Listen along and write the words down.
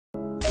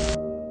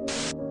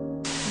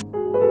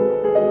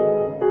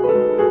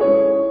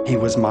He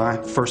was my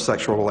first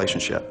sexual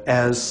relationship,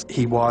 as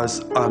he was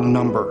a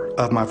number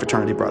of my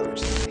fraternity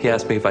brothers. He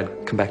asked me if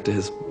I'd come back to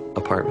his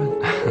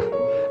apartment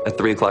at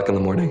 3 o'clock in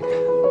the morning.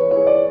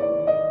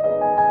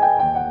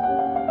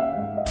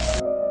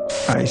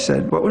 I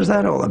said, "What was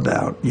that all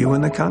about? You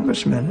and the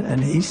congressman?"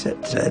 And he said,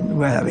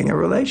 "We're having a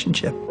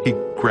relationship." He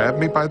grabbed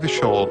me by the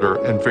shoulder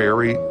and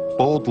very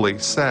boldly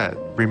said,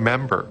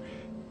 "Remember,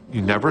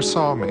 you never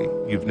saw me.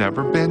 You've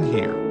never been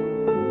here."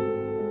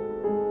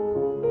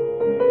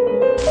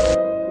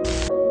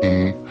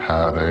 He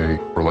had a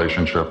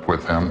relationship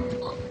with him,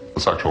 a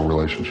sexual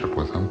relationship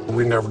with him.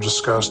 We never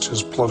discussed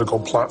his political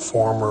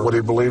platform or what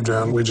he believed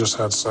in. We just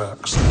had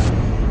sex.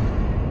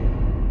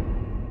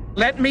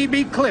 Let me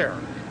be clear.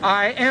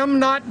 I am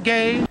not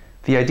gay.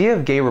 The idea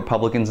of gay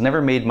Republicans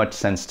never made much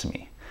sense to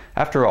me.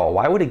 After all,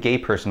 why would a gay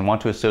person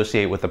want to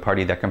associate with a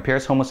party that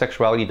compares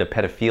homosexuality to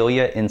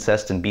pedophilia,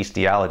 incest, and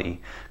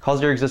bestiality, calls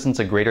their existence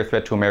a greater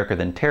threat to America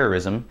than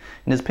terrorism,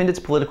 and has pinned its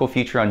political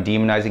future on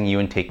demonizing you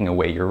and taking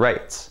away your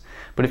rights?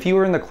 But if you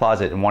were in the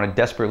closet and wanted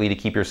desperately to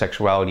keep your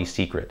sexuality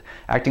secret,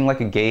 acting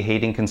like a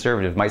gay-hating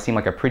conservative might seem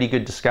like a pretty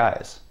good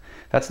disguise.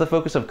 That's the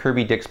focus of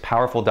Kirby Dick's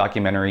powerful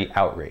documentary,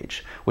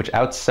 Outrage, which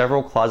outs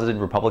several closeted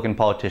Republican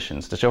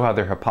politicians to show how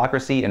their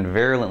hypocrisy and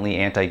virulently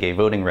anti-gay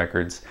voting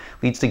records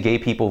leads to gay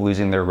people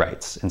losing their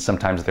rights, and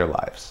sometimes their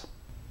lives.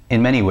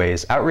 In many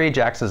ways, Outrage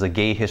acts as a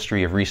gay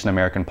history of recent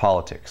American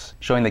politics,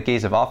 showing that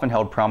gays have often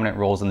held prominent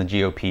roles in the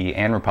GOP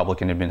and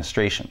Republican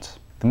administrations.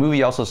 The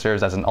movie also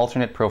serves as an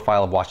alternate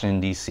profile of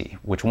Washington, D.C.,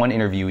 which one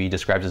interviewee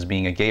describes as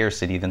being a gayer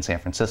city than San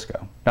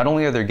Francisco. Not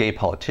only are there gay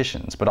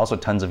politicians, but also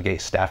tons of gay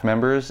staff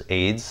members,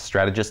 aides,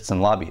 strategists,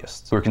 and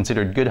lobbyists, who are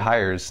considered good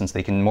hires since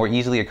they can more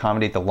easily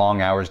accommodate the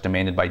long hours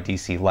demanded by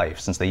D.C. life,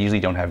 since they usually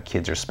don't have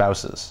kids or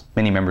spouses.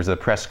 Many members of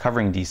the press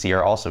covering D.C.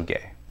 are also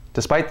gay.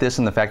 Despite this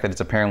and the fact that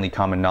it's apparently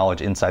common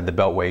knowledge inside the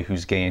Beltway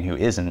who's gay and who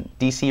isn't,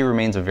 D.C.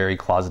 remains a very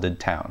closeted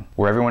town,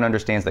 where everyone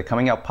understands that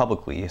coming out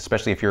publicly,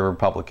 especially if you're a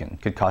Republican,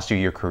 could cost you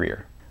your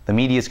career. The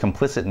media is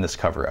complicit in this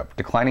cover-up,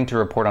 declining to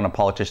report on a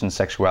politician's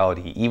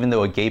sexuality, even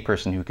though a gay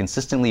person who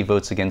consistently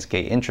votes against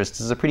gay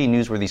interests is a pretty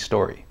newsworthy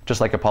story. Just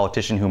like a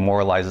politician who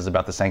moralizes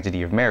about the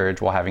sanctity of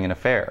marriage while having an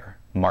affair.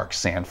 Mark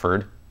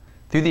Sanford.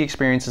 Through the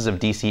experiences of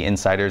DC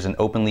insiders and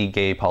openly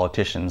gay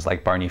politicians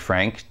like Barney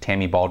Frank,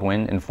 Tammy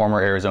Baldwin, and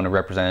former Arizona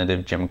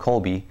Representative Jim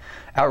Colby,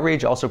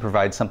 Outrage also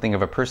provides something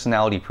of a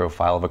personality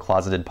profile of a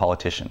closeted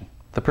politician.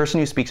 The person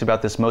who speaks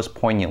about this most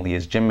poignantly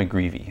is Jim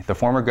McGreevey, the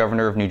former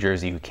governor of New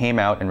Jersey who came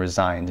out and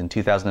resigned in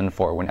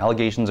 2004 when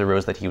allegations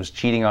arose that he was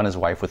cheating on his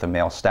wife with a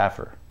male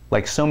staffer.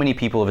 Like so many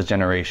people of his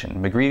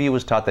generation, McGreevey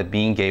was taught that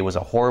being gay was a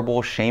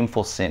horrible,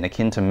 shameful sin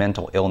akin to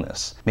mental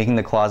illness, making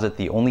the closet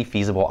the only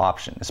feasible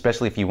option,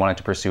 especially if you wanted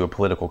to pursue a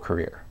political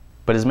career.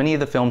 But as many of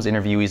the film's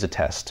interviewees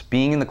attest,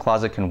 being in the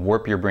closet can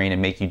warp your brain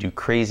and make you do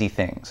crazy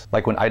things,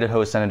 like when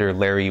Idaho Senator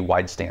Larry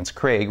Wide-Stance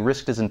Craig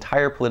risked his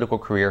entire political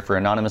career for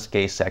anonymous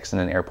gay sex in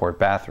an airport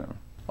bathroom.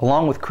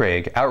 Along with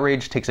Craig,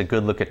 Outrage takes a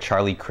good look at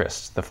Charlie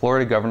Crist, the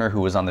Florida governor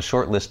who was on the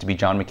short list to be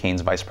John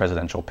McCain's vice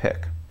presidential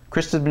pick.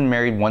 Crist had been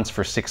married once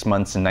for 6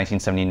 months in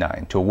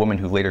 1979 to a woman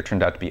who later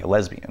turned out to be a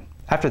lesbian.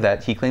 After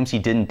that, he claims he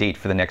didn't date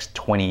for the next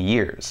 20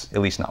 years,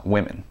 at least not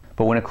women.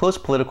 But when a close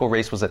political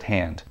race was at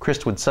hand,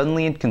 Crist would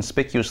suddenly and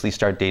conspicuously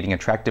start dating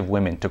attractive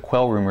women to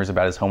quell rumors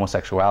about his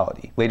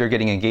homosexuality, later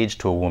getting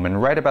engaged to a woman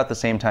right about the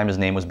same time his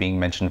name was being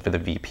mentioned for the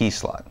VP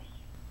slot.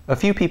 A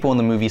few people in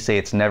the movie say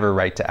it's never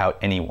right to out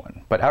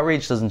anyone, but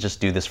Outrage doesn't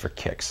just do this for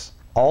kicks.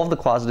 All of the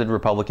closeted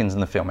Republicans in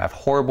the film have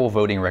horrible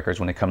voting records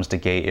when it comes to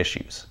gay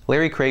issues.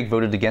 Larry Craig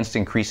voted against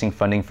increasing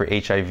funding for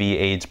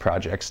HIV/AIDS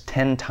projects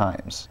 10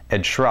 times.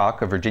 Ed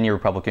Schrock, a Virginia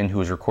Republican who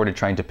was recorded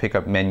trying to pick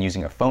up men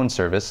using a phone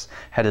service,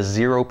 had a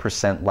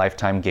 0%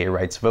 lifetime gay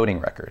rights voting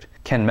record.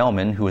 Ken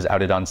Mellman, who was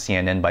outed on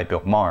CNN by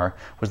Bill Maher,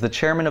 was the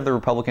chairman of the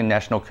Republican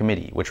National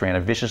Committee, which ran a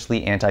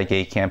viciously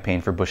anti-gay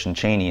campaign for Bush and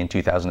Cheney in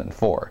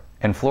 2004.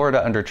 And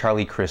Florida under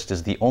Charlie Crist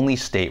is the only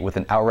state with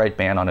an outright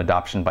ban on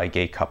adoption by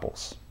gay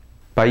couples.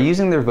 By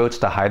using their votes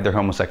to hide their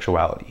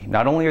homosexuality,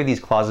 not only are these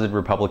closeted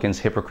Republicans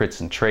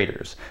hypocrites and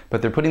traitors,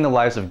 but they're putting the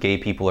lives of gay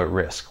people at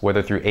risk,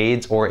 whether through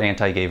AIDS or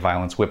anti-gay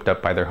violence whipped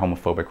up by their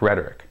homophobic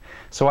rhetoric.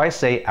 So I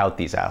say out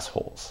these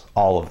assholes.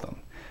 All of them.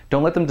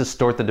 Don't let them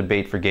distort the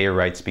debate for gay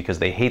rights because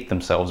they hate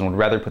themselves and would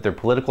rather put their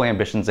political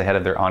ambitions ahead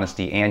of their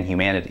honesty and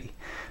humanity.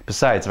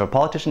 Besides, if a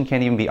politician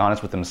can't even be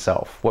honest with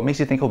himself, what makes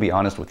you think he'll be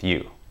honest with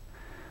you?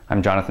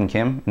 I'm Jonathan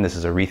Kim, and this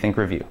is a Rethink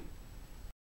Review.